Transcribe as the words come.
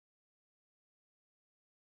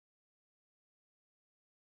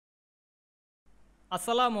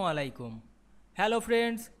Assalamu alaikum. Hello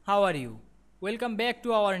friends, how are you? Welcome back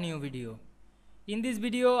to our new video. In this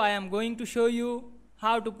video I am going to show you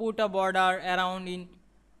how to put a border around in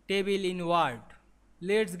table in Word.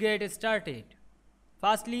 Let's get started.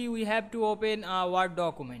 Firstly we have to open a Word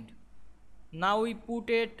document. Now we put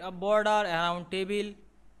a border around table.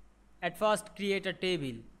 At first create a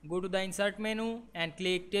table. Go to the insert menu and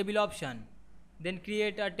click table option. Then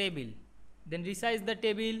create a table. Then resize the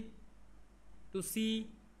table to see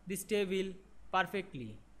this table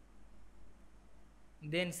perfectly.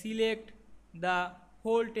 Then select the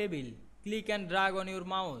whole table. Click and drag on your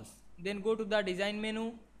mouse. Then go to the design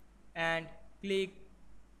menu and click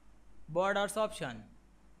borders option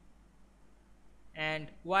and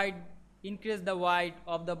increase the white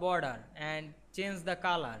of the border and change the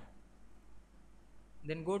color.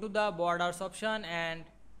 Then go to the borders option and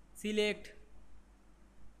select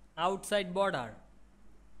outside border.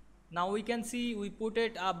 Now we can see we put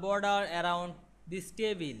a border around this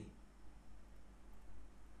table.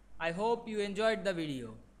 I hope you enjoyed the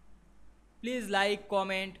video. Please like,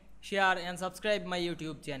 comment, share and subscribe my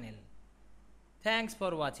YouTube channel. Thanks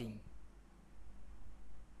for watching.